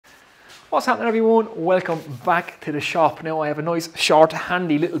What's happening, everyone? Welcome back to the shop. Now I have a nice short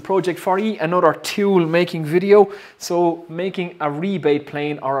handy little project for you, another tool making video. So making a rebate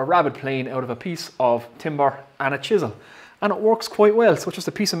plane or a rabbet plane out of a piece of timber and a chisel, and it works quite well. So it's just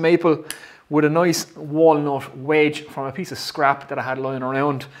a piece of maple with a nice walnut wedge from a piece of scrap that I had lying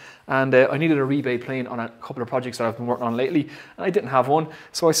around, and I needed a rebate plane on a couple of projects that I've been working on lately, and I didn't have one,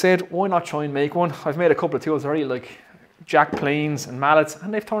 so I said why not try and make one. I've made a couple of tools already, like jack planes and mallets,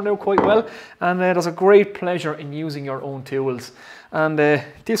 and they've turned out quite well, and there's a great pleasure in using your own tools. And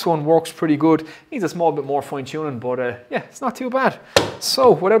this one works pretty good. Needs a small bit more fine tuning, but yeah, it's not too bad.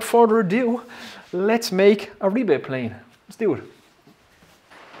 So without further ado, let's make a rebate plane. Let's do it.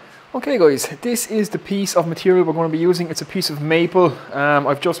 Okay guys, this is the piece of material we're going to be using. It's a piece of maple.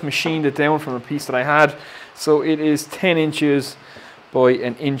 I've just machined it down from a piece that I had. So it is 10 inches by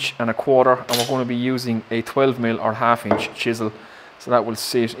 1.25 inches, and we're going to be using a 12mm or 1/2 inch chisel. So that will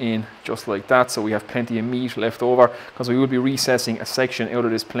sit in just like that, so we have plenty of meat left over, because we will be recessing a section out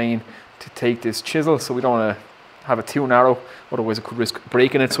of this plane to take this chisel, so we don't want to have it too narrow, otherwise it could risk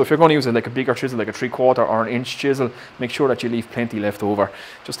breaking it. So if you're going to use it like a bigger chisel, like a 3/4 or 1 inch chisel, make sure that you leave plenty left over,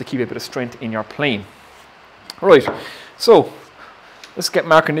 just to keep a bit of strength in your plane. Right, so let's get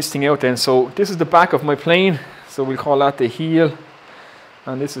marking this thing out then. So this is the back of my plane, so we'll call that the heel,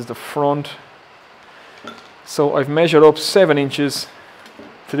 and this is the front. So I've measured up 7 inches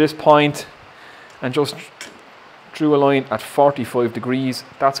to this point and just drew a line at 45 degrees.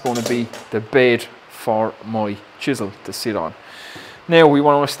 That's going to be the bed for my chisel to sit on. Now we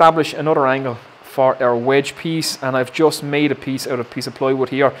want to establish another angle for our wedge piece, and I've just made a piece out of a piece of plywood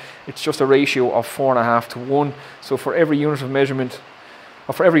here. It's just a ratio of 4.5 to 1. So for every unit of measurement,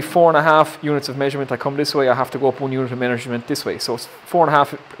 or for every 4.5 units of measurement I come this way, I have to go up 1 unit of measurement this way. So it's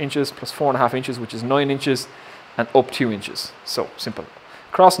 4.5 inches plus 4.5 inches, which is 9 inches, and up 2 inches. So simple.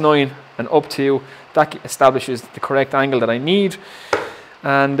 Cross 9 and up 2, that establishes the correct angle that I need.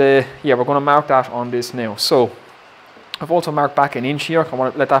 And yeah, we're going to mark that on this now. So I've also marked back 1 inch here. I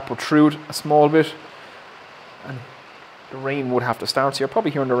want to let that protrude a small bit. And the rain would have to start, so you're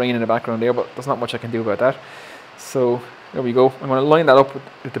probably hearing the rain in the background there, but there's not much I can do about that. So there we go. I'm going to line that up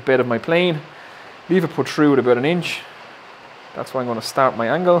with the bed of my plane, leave it protrude about 1 inch. That's where I'm going to start my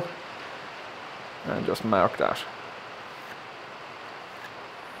angle, and just mark that.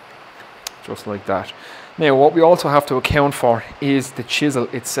 Just like that. Now what we also have to account for is the chisel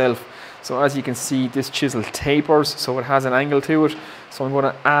itself. So as you can see, this chisel tapers, so it has an angle to it. So I'm going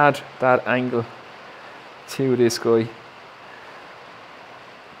to add that angle to this guy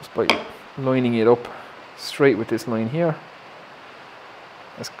just by lining it up straight with this line here,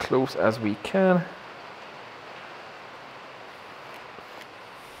 as close as we can.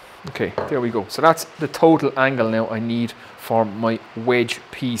 Okay, there we go. So that's the total angle now I need for my wedge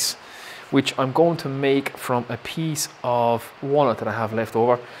piece, which I'm going to make from a piece of walnut that I have left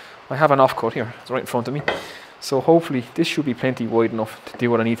over. I have an offcut here, it's right in front of me. So hopefully this should be plenty wide enough to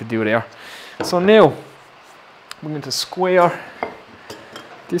do what I need to do there. So now I'm going to square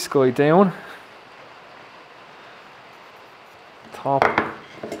this guy down, top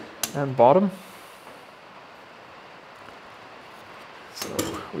and bottom. So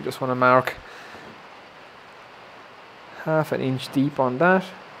we just want to mark 1/2 inch deep on that.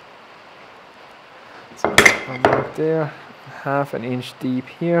 So I'll mark there, 1/2 inch deep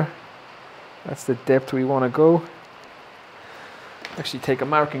here. That's the depth we want to go. Actually take a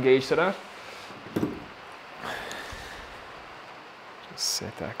marking gauge to that. Just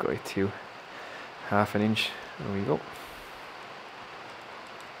set that guy to 1/2 inch. There we go.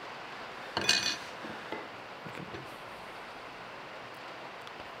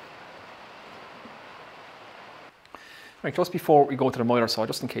 Right, just before we go to the miter saw,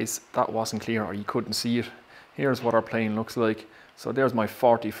 just in case that wasn't clear or you couldn't see it, here's what our plane looks like. So there's my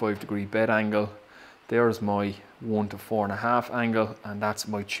 45 degree bed angle, there's my 1 to 4.5 angle, and that's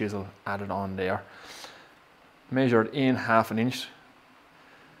my chisel added on there. Measured in 1/2 inch.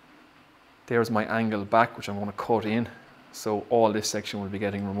 There's my angle back, which I'm going to cut in. So all this section will be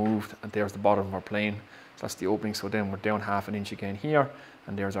getting removed, and there's the bottom of our plane. So that's the opening, so then we're down 1/2 inch again here,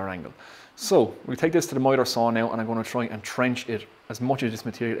 and there's our angle. So we take this to the miter saw now, and I'm going to try and trench it as much of this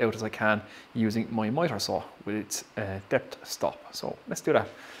material out as I can using my miter saw with its depth stop. So let's do that.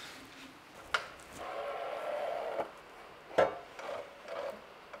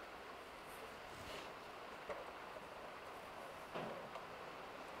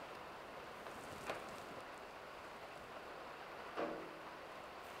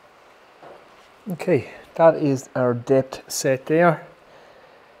 Okay, that is our depth set there.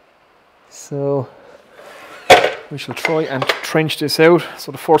 So we shall try and trench this out.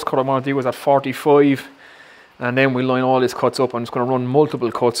 So the first cut I want to do is at 45, and then we line all these cuts up. I'm just going to run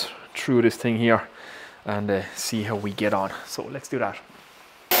multiple cuts through this thing here and see how we get on. So let's do that.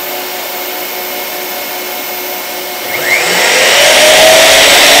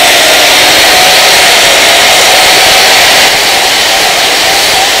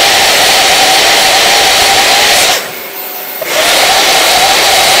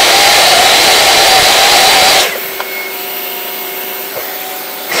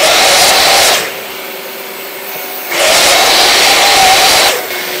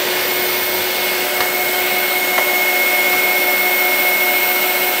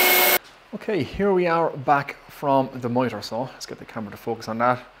 Okay, here we are back from the miter saw. Let's get the camera to focus on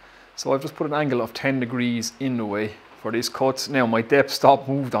that. So I've just put an angle of 10 degrees in the way for these cuts. Now my depth stop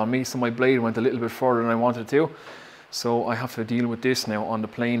moved on me, so my blade went a little bit further than I wanted to. So I have to deal with this now on the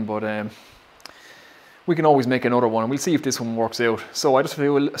plane, but we can always make another one. We'll see if this one works out. So I just have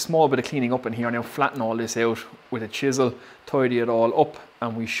to do a small bit of cleaning up in here now, flatten all this out with a chisel, tidy it all up,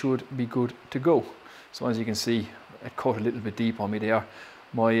 and we should be good to go. So as you can see, it cut a little bit deep on me there.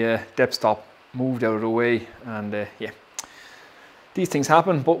 My depth stop moved out of the way, and yeah, these things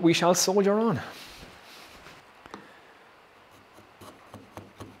happen, but we shall soldier on.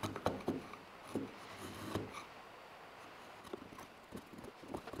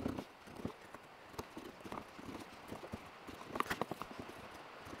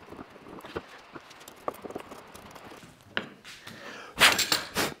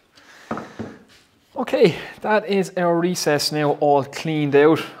 Okay, that is our recess now all cleaned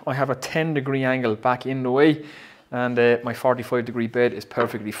out. I have a 10-degree angle back in the way, and my 45-degree bed is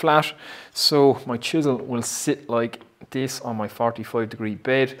perfectly flat. So my chisel will sit like this on my 45-degree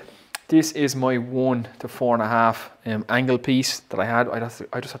bed. This is my 1 to 4.5 angle piece that I had. I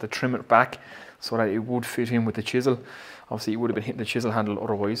just have to trim it back so that it would fit in with the chisel. Obviously, it would have been hitting the chisel handle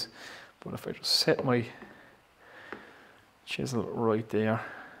otherwise. But if I just set my chisel right there,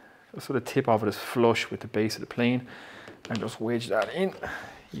 so the tip of it is flush with the base of the plane, and just wedge that in.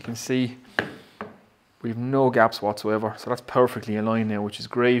 You can see we have no gaps whatsoever, so that's perfectly aligned now, which is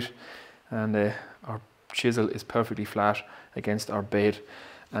great. And our chisel is perfectly flat against our bed,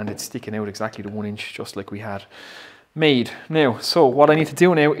 and it's sticking out exactly to 1 inch, just like we had made. Now, so what I need to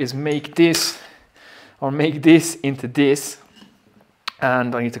do now is make this into this,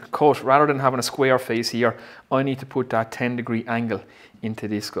 and I need to cut, rather than having a square face here, I need to put that 10-degree angle into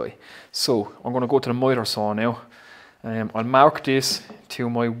this guy. So I'm going to go to the miter saw now. I'll mark this to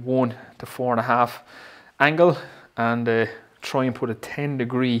my 1 to 4.5 angle, and try and put a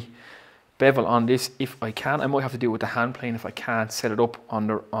 10-degree bevel on this if I can. I might have to do it with the hand plane if I can't set it up on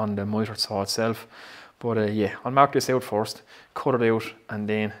the miter saw itself. But yeah, I'll mark this out first, cut it out, and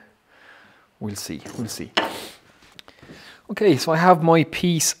then we'll see. Okay, so I have my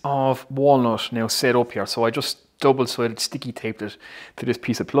piece of walnut now set up here. So I just double-sided sticky taped it to this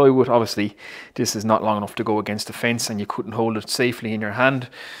piece of plywood. Obviously, this is not long enough to go against the fence, and you couldn't hold it safely in your hand.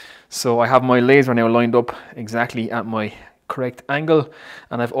 So I have my laser now lined up exactly at my correct angle,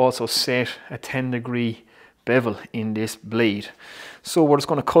 and I've also set a 10-degree bevel in this blade. So we're just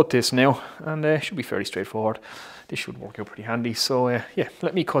going to cut this now, and it should be fairly straightforward. This should work out pretty handy. So yeah,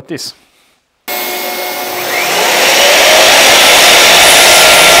 let me cut this.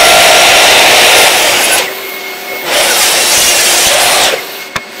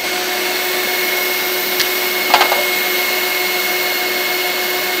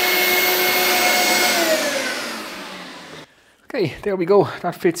 Okay, there we go.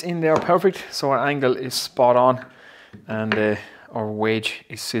 That fits in there perfect. So our angle is spot on, and our wedge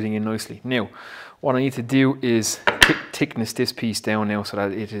is sitting in nicely. Now, what I need to do is thickness this piece down now so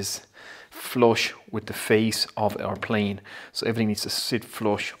that it is flush with the face of our plane. So everything needs to sit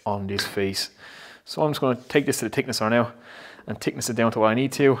flush on this face. So I'm just going to take this to the thicknesser now and thickness it down to what I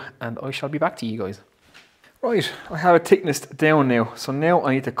need to, and I shall be back to you guys. Right, I have it thicknessed down now. So now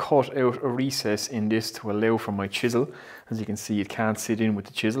I need to cut out a recess in this to allow for my chisel. As you can see, it can't sit in with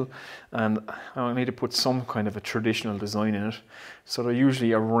the chisel, and I need to put some kind of a traditional design in it. So they're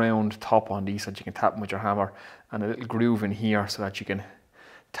usually a round top on these so that you can tap them with your hammer, and a little groove in here so that you can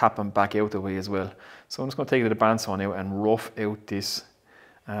tap them back out the way as well. So I'm just going to take it to the bandsaw now and rough out this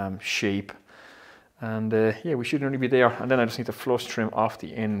shape, and yeah, we should only be there. And then I just need to flush trim off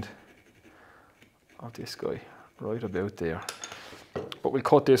the end of this guy right about there, but we'll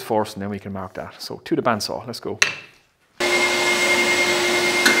cut this first and then we can mark that. So to the bandsaw, let's go.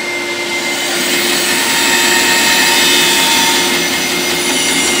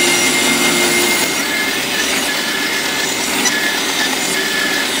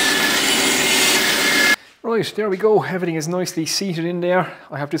 Right, Right, there we go. Everything is nicely seated in there.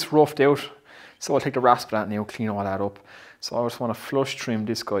 I have this roughed out, so I'll take the rasp of that now, clean all that up. So I just want to flush trim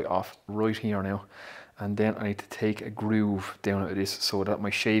this guy off right here now. And then I need to take a groove down out of this so that my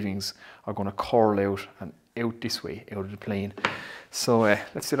shavings are going to curl out and out this way, out of the plane. So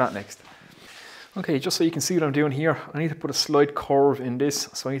let's do that next. Okay, just so you can see what I'm doing here, I need to put a slight curve in this.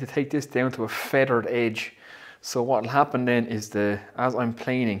 So I need to take this down to a feathered edge. So what will happen then is as I'm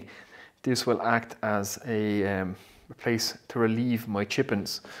planing, this will act as a place to relieve my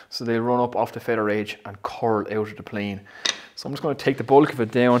chippings. So they'll run up off the feather edge and curl out of the plane. So I'm just going to take the bulk of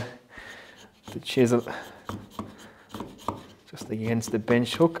it down, the chisel, just against the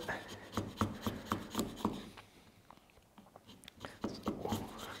bench hook.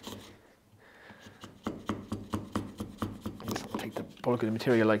 So take the bulk of the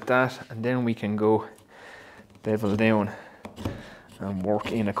material like that, and then we can go bevel down and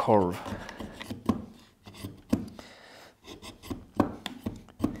work in a curve.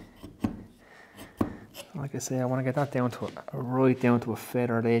 Like I say, I want to get that down to right down to a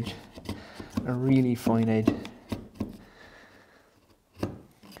feathered edge, a really fine edge.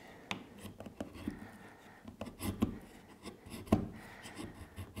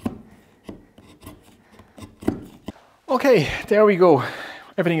 Okay, there we go.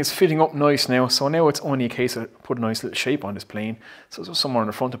 Everything is fitting up nice now, so now it's only a case of putting a nice little shape on this plane. So there's somewhere in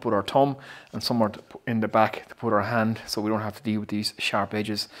the front to put our thumb and somewhere in the back to put our hand, so we don't have to deal with these sharp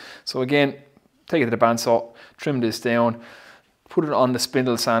edges. So again, take it to the bandsaw, trim this down, put it on the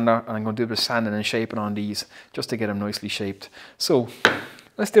spindle sander, and I'm going to do a bit of sanding and shaping on these just to get them nicely shaped. So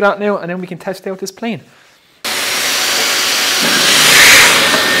let's do that now, and then we can test out this plane.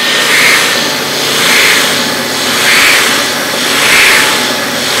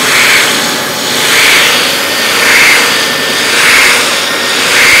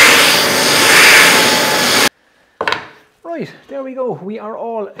 Right, there we go. We are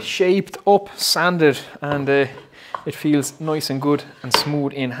all shaped up, sanded, and it feels nice and good and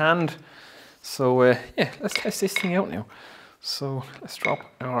smooth in hand. So yeah, let's test this thing out now. So let's drop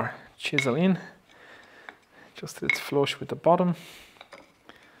our chisel in, just till it's flush with the bottom.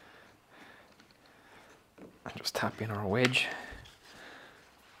 And just tap in our wedge.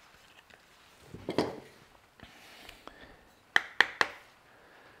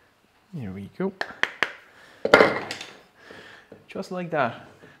 Here we go. Just like that.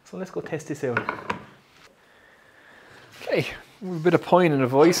 So let's go test this out. Okay, a bit of pine in the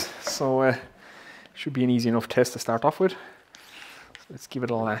voice, so should be an easy enough test to start off with. So let's give it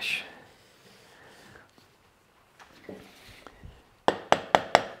a lash.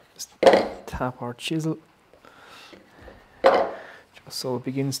 Just tap our chisel, just so it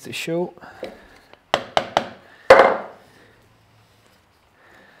begins to show.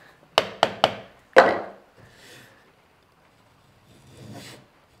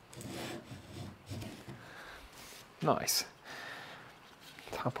 Nice.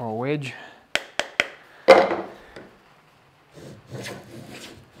 Tap our wedge.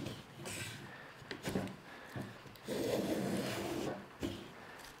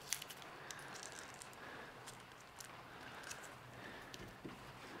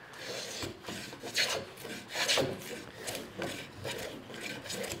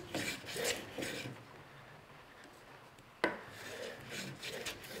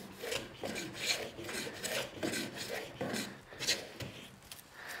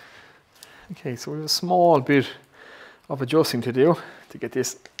 Okay, so we have a small bit of adjusting to do to get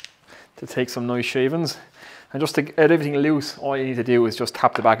this to take some nice shavings. And just to get everything loose, all you need to do is just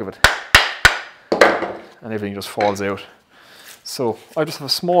tap the back of it and everything just falls out. So I just have a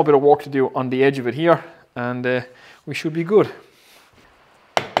small bit of work to do on the edge of it here, and we should be good.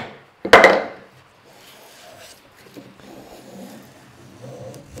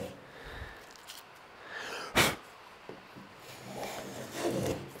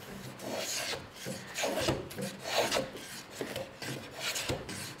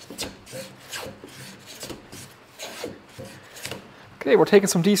 Okay, we're taking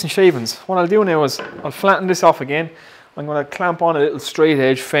some decent shavings. What I'll do now is I'll flatten this off again. I'm going to clamp on a little straight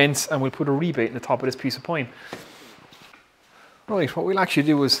edge fence, and we'll put a rebate in the top of this piece of pine. Right, what we'll actually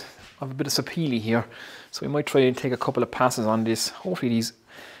do is I have a bit of sapele here, so we might try and take a couple of passes on this. Hopefully these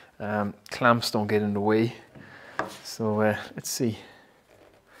clamps don't get in the way. So let's see.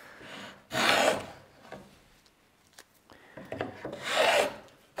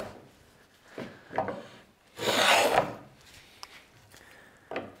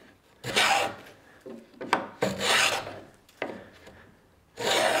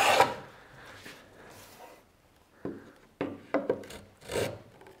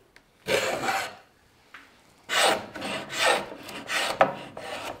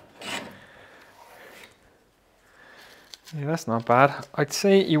 Yeah, that's not bad. I'd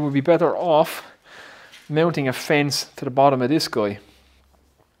say you would be better off mounting a fence to the bottom of this guy,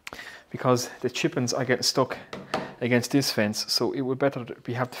 because the chippings are getting stuck against this fence, so it would better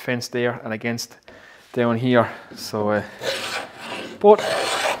we have the fence there and against down here. So but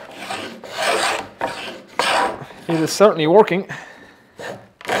it is certainly working.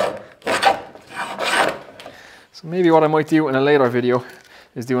 So maybe what I might do in a later video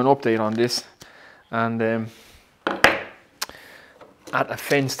is do an update on this and add a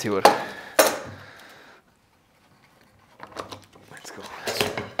fence to it. Let's go.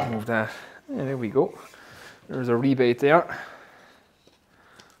 Let's move that. Yeah, there we go. There's a rebate there.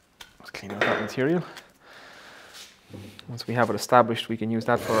 Let's clean out that material. Once we have it established, we can use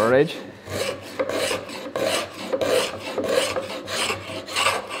that for our edge.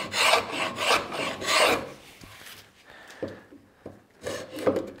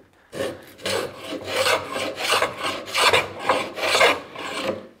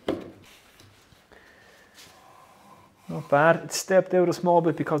 Not bad. It stepped out a small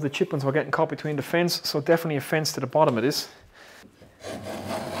bit because the chippings were getting caught between the fence, so definitely a fence to the bottom of this.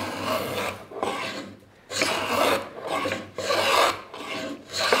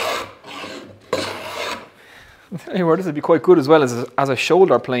 Anyway, this would be quite good as well as a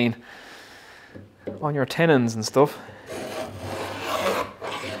shoulder plane on your tenons and stuff.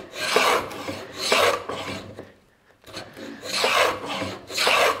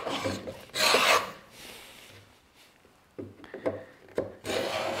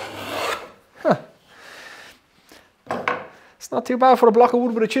 It's not too bad for a block of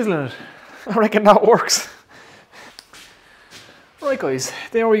wood with a chisel in it. I reckon that works. Right guys,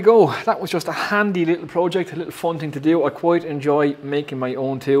 there we go. That was just a handy little project, a little fun thing to do. I quite enjoy making my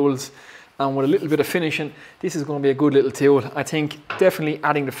own tools, and with a little bit of finishing, this is going to be a good little tool. I think definitely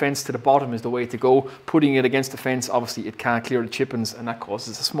adding the fence to the bottom is the way to go. Putting it against the fence, obviously it can't clear the chippings and that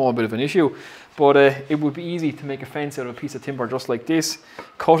causes a small bit of an issue. But it would be easy to make a fence out of a piece of timber just like this.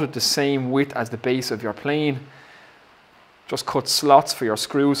 Cut it the same width as the base of your plane. Just cut slots for your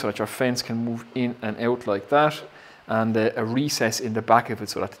screws so that your fence can move in and out like that. And a recess in the back of it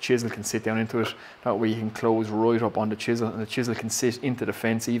so that the chisel can sit down into it. That way you can close right up on the chisel and the chisel can sit into the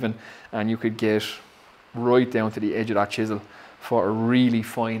fence even, and you could get right down to the edge of that chisel for a really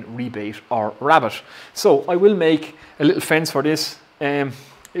fine rebate or rabbet. So I will make a little fence for this. It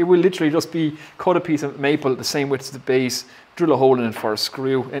will literally just be cut a piece of maple the same width as the base, drill a hole in it for a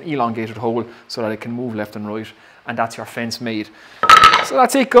screw, an elongated hole so that it can move left and right, and that's your fence made. So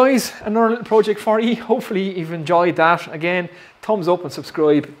that's it guys, another little project for you. Hopefully you've enjoyed that. Again, thumbs up and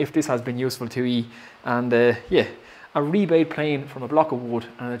subscribe if this has been useful to you. And yeah, a rebate plane from a block of wood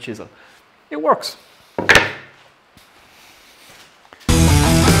and a chisel. It works.